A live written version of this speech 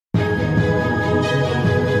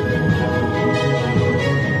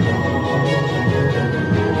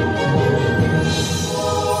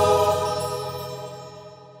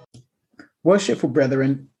Worshipful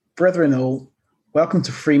brethren all, welcome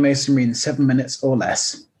to Freemasonry in 7 minutes or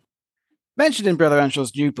less. Mentioned in Brother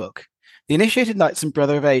Anshaw's new book, The Initiated Knights and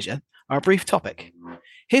Brother of Asia are a brief topic.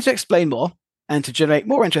 Here to explain more and to generate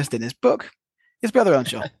more interest in his book is Brother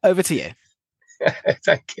Anshaw. Over to you.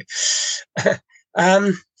 Thank you.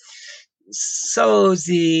 So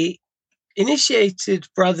the Initiated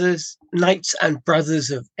Knights and Brothers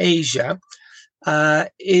of Asia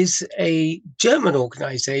is a German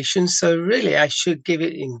organization. So really, I should give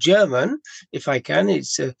it in German, if I can.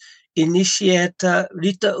 It's Initiator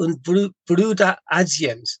Ritter und Brüder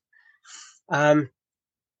Asiens.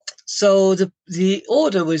 So the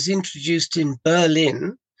order was introduced in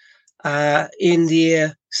Berlin in the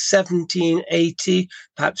year 1780,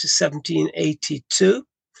 perhaps 1782,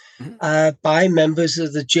 by members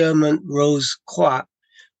of the German Rose Croix,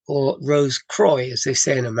 or Rose Croix, as they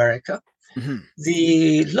say in America. Mm-hmm.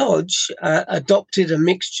 The lodge adopted a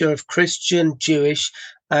mixture of Christian, Jewish,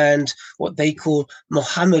 and what they call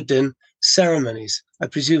Mohammedan ceremonies. I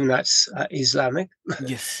presume that's Islamic.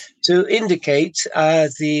 Yes. To indicate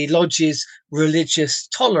the lodge's religious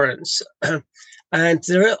tolerance. And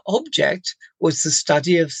their object was the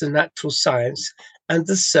study of the natural science and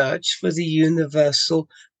the search for the universal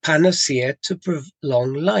panacea to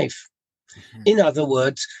prolong life. Mm-hmm. In other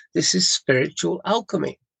words, this is spiritual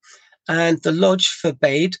alchemy. And the lodge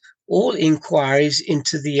forbade all inquiries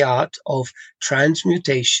into the art of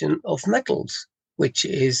transmutation of metals, which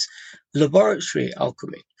is laboratory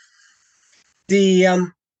alchemy.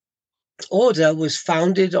 The order was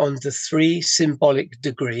founded on the 3 symbolic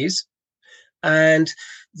degrees, and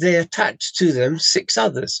they attached to them 6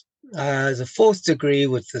 others. The 4th degree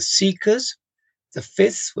was the Seekers. The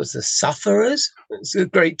 5th was the Sufferers. It's a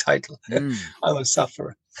great title. I'm a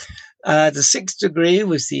sufferer. The 6th degree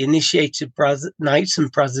was the Initiated Knights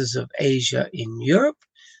and Brothers of Asia in Europe.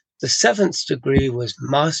 The 7th degree was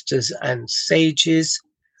Masters and Sages.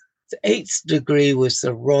 The 8th degree was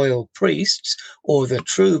the Royal Priests, or the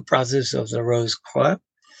True Brothers of the Rose Croix.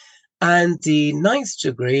 And the 9th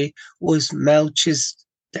degree was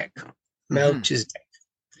Melchizedek.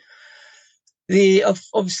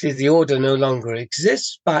 Obviously, the order no longer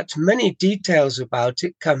exists, but many details about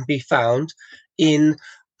it can be found in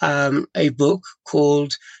a book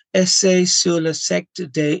called Essai sur la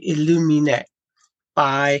secte des Illuminés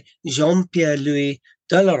by Jean-Pierre Louis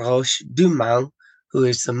Delaroche Dumas, who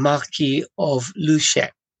is the Marquis of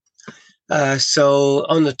Luchet. So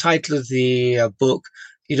on the title of the book,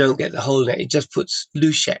 you don't get the whole name, it just puts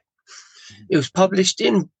Luchet. It was published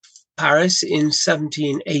in Paris in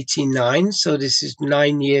 1789, so this is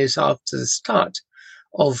 9 years after the start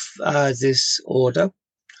of this order.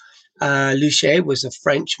 Luchet was a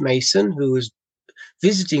French Mason who was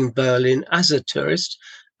visiting Berlin as a tourist,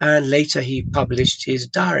 and later he published his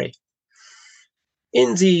diary.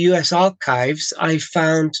 In the US archives, I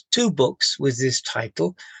found 2 books with this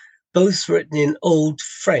title, both written in Old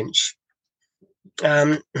French.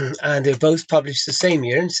 And they're both published the same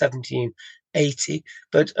year in 1780,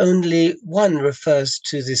 but only one refers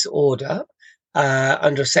to this order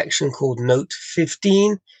under a section called Note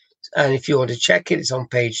 15. And if you want to check it, it's on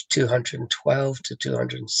page 212 to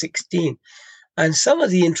 216. And some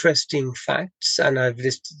of the interesting facts, and I've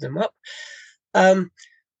listed them up.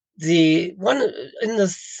 The one in the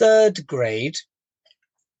 3rd grade,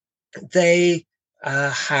 they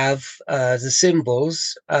have the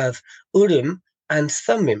symbols of Urim and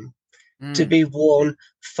Thummim to be worn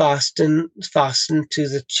fastened to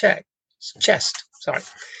the chest. Sorry.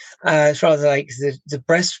 It's rather like the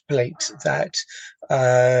breastplate that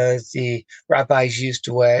the rabbis used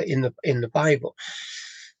to wear in the Bible.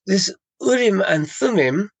 This Urim and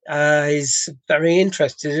Thummim is very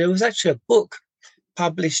interesting. There was actually a book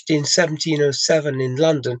published in 1707 in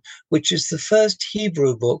London, which is the first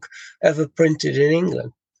Hebrew book ever printed in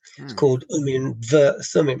England. It's called Urim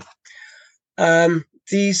Thummim.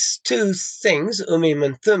 These 2 things, Urim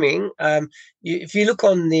and Thummim, if you look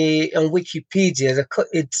on Wikipedia,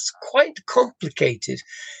 it's quite complicated.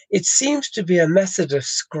 It seems to be a method of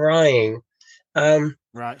scrying.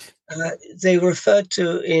 Right. They referred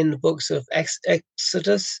to in the books of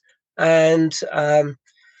Exodus and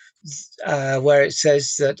where it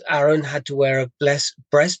says that Aaron had to wear a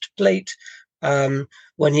breastplate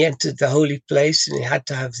when he entered the holy place, and he had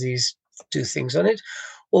to have these 2 things on it.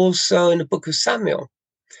 Also in the book of Samuel.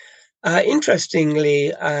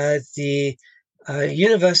 Interestingly, the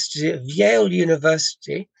University of Yale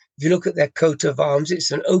University, if you look at their coat of arms, it's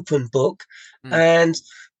an open book, and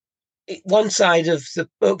one side of the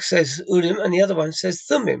book says Urim and the other one says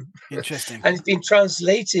Thummim. Interesting. And it's been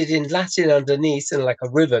translated in Latin underneath in like a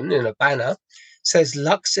ribbon in a banner. says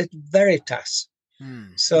lux et veritas.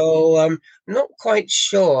 Hmm. So not quite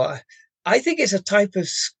sure. I think it's a type of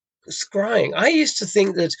scrying. I used to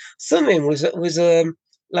think that thumbing was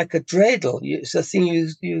like a dreidel. It's a thing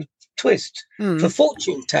you twist for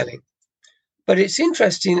fortune telling. But it's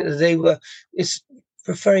interesting that it's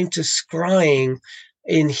referring to scrying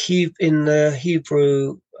in the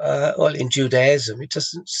Hebrew, well, in Judaism. It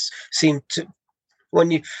doesn't seem to,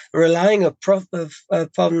 when you're relying upon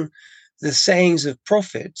the sayings of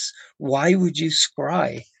prophets, why would you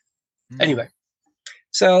scry? Anyway,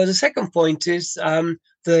 so the second point is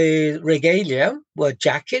the regalia were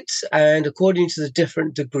jackets, and according to the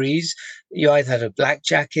different degrees, you either had a black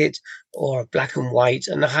jacket or a black and white,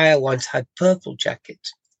 and the higher ones had purple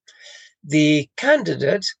jacket. The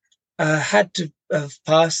candidate had to have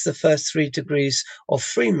passed the first 3 degrees of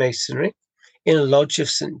Freemasonry in a lodge of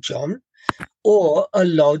St. John or a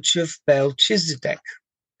lodge of Melchizedek.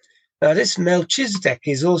 Now, this Melchizedek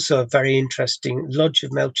is also a very interesting lodge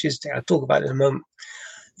of Melchizedek. I'll talk about it in a moment.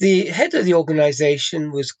 The head of the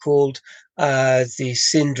organization was called the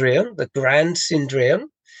Synedrion, the Grand Synedrion,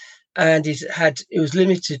 and it was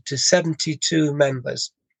limited to 72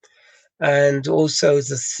 members. And also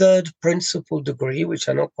the third principal degree, which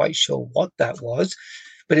I'm not quite sure what that was,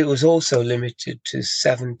 but it was also limited to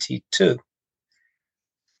 72.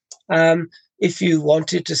 If you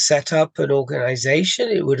wanted to set up an organization,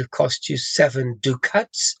 it would have cost you 7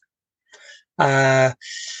 ducats. For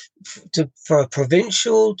a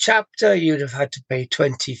provincial chapter, you'd have had to pay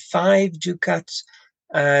 25 ducats,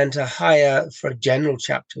 and a higher for a general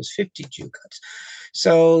chapter was 50 ducats.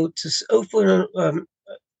 So to open a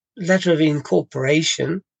letter of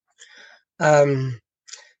incorporation,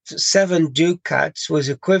 7 ducats was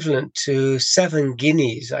equivalent to 7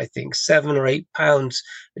 guineas, I think, 7 or 8 pounds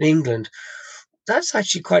in England. That's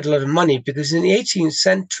actually quite a lot of money, because in the 18th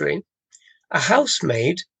century, a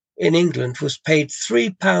housemaid in England was paid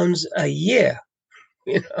 £3 a year.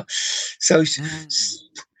 So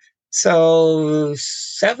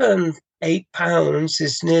 7, 8 pounds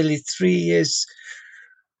is nearly 3 years.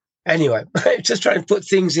 Anyway, just trying to put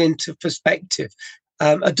things into perspective.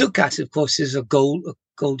 A ducat, of course, is a gold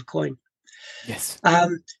coin. Yes.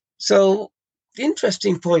 So the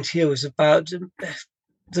interesting point here was about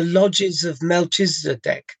the lodges of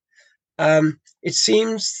Melchizedek. It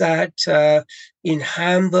seems that in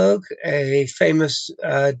Hamburg, a famous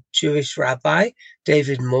Jewish rabbi,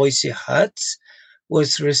 David Moise Hertz,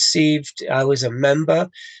 was a member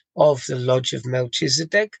of the Lodge of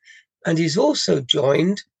Melchizedek, and he's also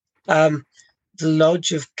joined the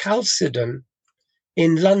Lodge of Chalcedon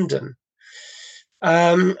in London.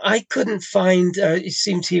 I couldn't find, it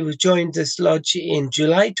seems he was joined this lodge in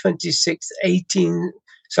July 26,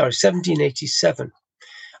 1787.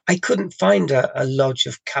 I couldn't find a lodge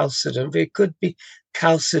of Chalcedon, but it could be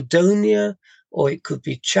Chalcedonia, or it could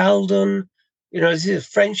be Chaldon. This is a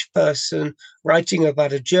French person writing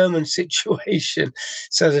about a German situation,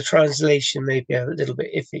 so the translation may be a little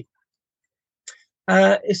bit iffy.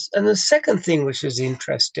 And the second thing, which is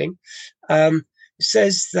interesting,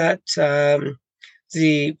 says that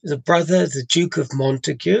the brother, the Duke of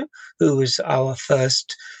Montague, who was our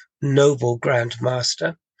first noble Grand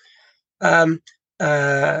Master,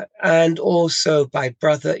 and also by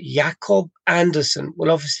brother Jacob Anderson.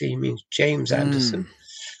 Well, obviously he means James Anderson.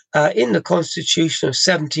 In the Constitution of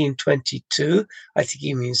 1722, I think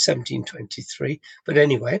he means 1723, but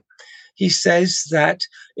anyway, he says that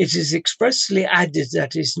it is expressly added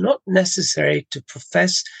that it is not necessary to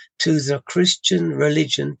profess to the Christian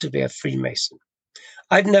religion to be a Freemason.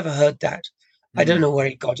 I've never heard that. I don't know where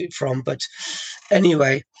he got it from, but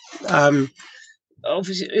anyway,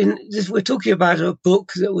 obviously, we're talking about a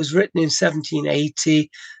book that was written in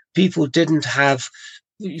 1780. People didn't have,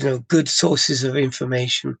 good sources of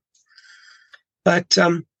information. But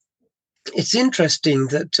it's interesting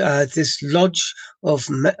that this lodge of,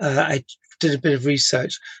 I did a bit of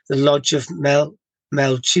research, the lodge of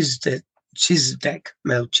Melchizedek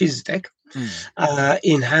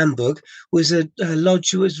in Hamburg was a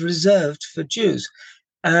lodge that was reserved for Jews.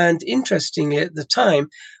 And interestingly, at the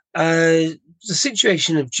time, the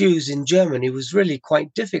situation of Jews in Germany was really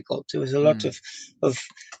quite difficult. There was a lot of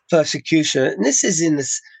persecution. And this is in the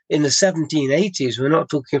 1780s. We're not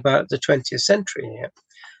talking about the 20th century here.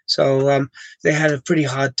 So they had a pretty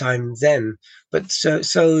hard time then. But so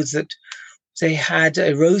that they had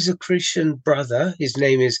a Rosicrucian brother. His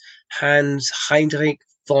name is Hans Heinrich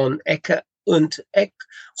von Ecke und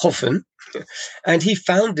Eckhofen. And he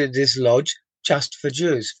founded this lodge just for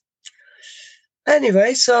Jews.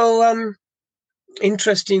 Anyway, so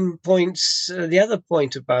interesting points. The other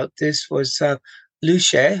point about this was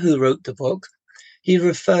Luce, who wrote the book, he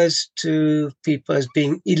refers to people as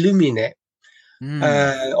being illuminate.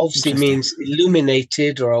 Obviously means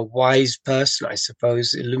illuminated or a wise person, I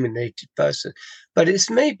suppose, illuminated person. But it's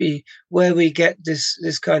maybe where we get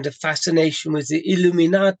this kind of fascination with the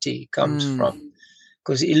Illuminati comes from,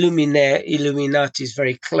 because Illuminati is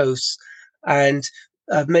very close, and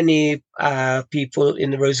many people in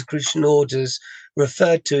the Rosicrucian orders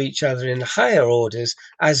refer to each other in the higher orders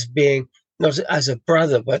as being not as a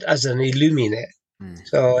brother but as an illuminate.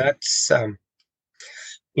 So that's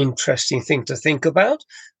interesting thing to think about.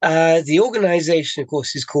 The organization, of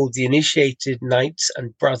course, is called the Initiated Knights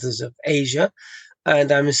and Brothers of Asia,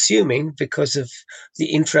 and I'm assuming because of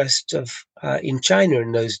the interest of in China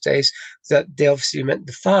in those days that they obviously meant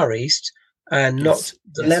the Far East and not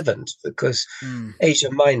the Levant, because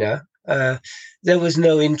Asia Minor, there was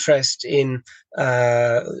no interest in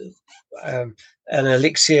an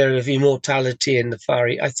elixir of immortality in the Far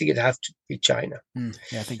East. I think it'd have to be China.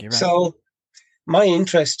 Yeah, I think you're right. So my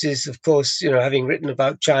interest is, of course, having written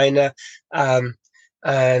about China and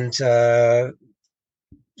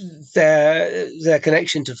their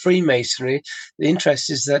connection to Freemasonry, the interest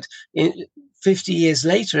is that 50 years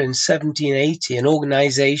later, in 1780, an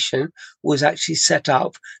organization was actually set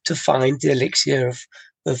up to find the elixir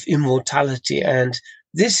of immortality. And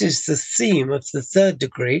this is the theme of the third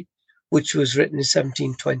degree, which was written in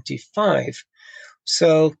 1725.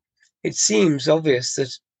 So it seems obvious that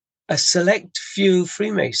a select few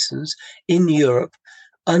Freemasons in Europe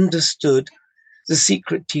understood the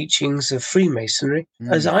secret teachings of Freemasonry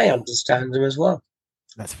as I understand them as well.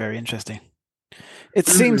 That's very interesting. It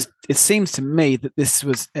seems to me that this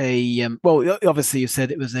was a well, obviously you said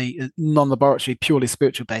it was a non-laboratory, purely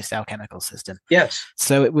spiritual based alchemical system. Yes.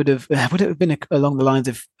 So it would it have been along the lines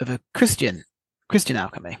of a Christian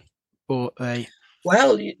alchemy, or a.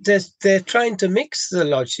 Well, they're trying to mix the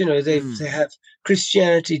lodge. They have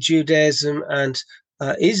Christianity, Judaism, and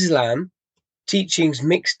Islam teachings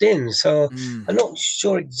mixed in. So I'm not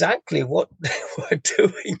sure exactly what they were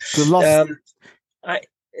doing. The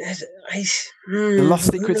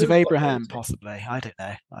lost secrets of Abraham, possibly. I don't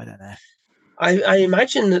know. I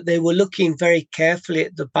imagine that they were looking very carefully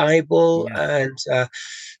at the Bible and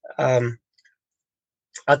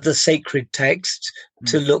at the sacred texts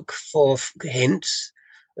to look for hints.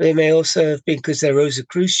 They may also have been, because they're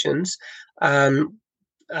Rosicrucians,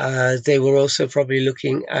 they were also probably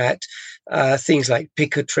looking at things like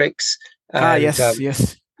Picatrix and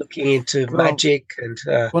yes. looking into magic. And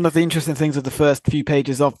one of the interesting things of the first few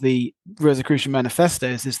pages of the Rosicrucian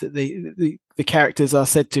manifestos is that the characters are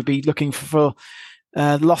said to be looking for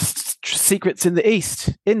lost secrets in the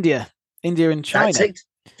East, India and China.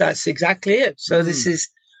 That's exactly it. So this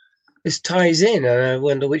ties in, and I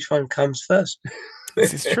wonder which one comes first.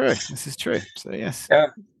 This is true. So yes. Yeah.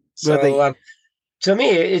 So to me,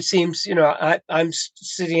 it seems, I'm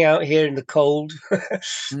sitting out here in the cold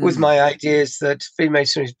with my ideas that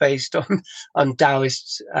Freemasonry is based on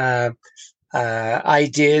Taoist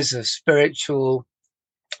ideas of spiritual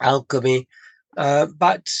alchemy.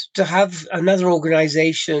 But to have another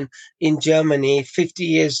organization in Germany 50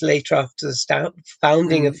 years later after the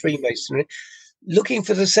founding of Freemasonry, looking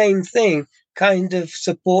for the same thing, kind of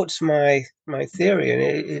supports my theory.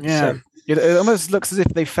 And it almost looks as if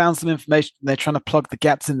they found some information and they're trying to plug the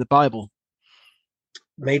gaps in the Bible.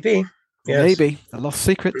 Maybe. Yes. Maybe. The lost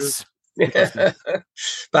secrets. But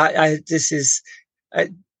I'd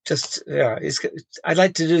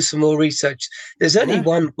like to do some more research. There's only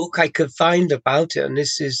one book I could find about it, and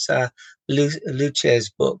this is Luce's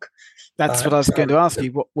book. That's what I was going to ask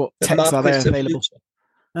you. What texts are there available?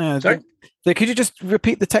 Sorry? So could you just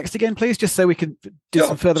repeat the text again, please, just so we can do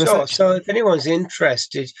some further research? So if anyone's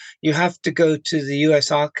interested, you have to go to the US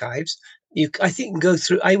archives. I think you can go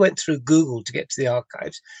through. I went through Google to get to the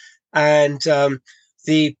archives, and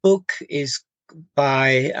the book is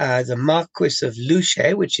by the Marquis of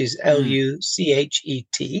Luchet, which is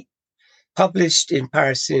Luchet, published in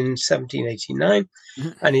Paris in 1789,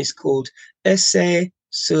 and it's called Essai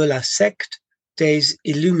sur la secte des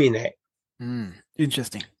Illuminés.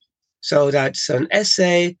 Interesting. So that's an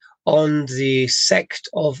essay on the sect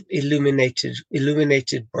of illuminated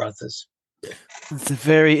brothers. It's a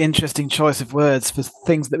very interesting choice of words for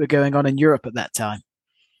things that were going on in Europe at that time.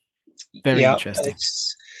 Very interesting.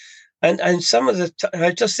 And some of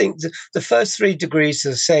I just think the first three degrees are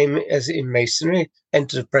the same as in Masonry,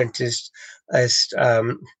 entered apprentice, as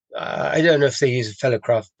I don't know if they use a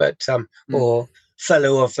fellowcraft, but or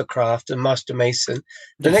fellow of the craft and master mason.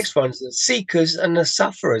 The Yes. next one's the seekers and the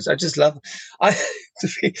sufferers. I just love.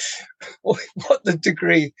 What the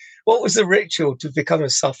degree? What was the ritual to become a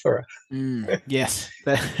sufferer? Yes.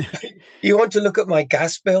 You want to look at my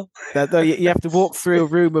gas bill? You have to walk through a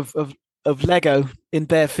room of Lego in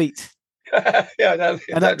bare feet. Yeah,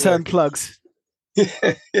 and upturned plugs.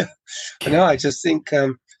 Yeah. No, I just think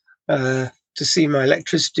to see my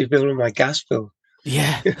electricity bill and my gas bill.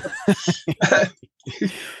 Yeah.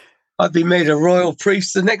 I'd be made a royal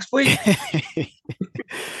priest the next week.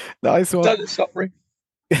 Nice one. Done the suffering.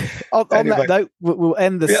 On that note, we'll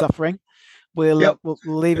end the suffering. We'll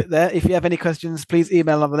leave it there. If you have any questions, please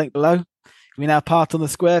email on the link below. We now part on the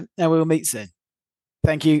square, and we will meet soon.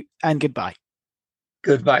 Thank you and goodbye.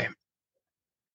 Goodbye.